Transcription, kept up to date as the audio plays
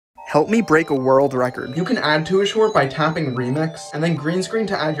Help me break a world record. You can add to a short by tapping remix, and then green screen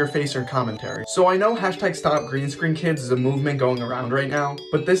to add your face or commentary. So I know hashtag Stop Green Screen Kids is a movement going around right now,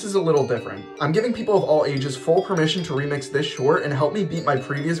 but this is a little different. I'm giving people of all ages full permission to remix this short and help me beat my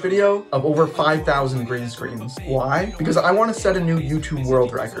previous video of over 5,000 green screens. Why? Because I want to set a new YouTube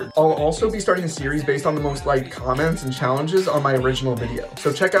world record. I'll also be starting a series based on the most liked comments and challenges on my original video.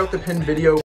 So check out the pinned video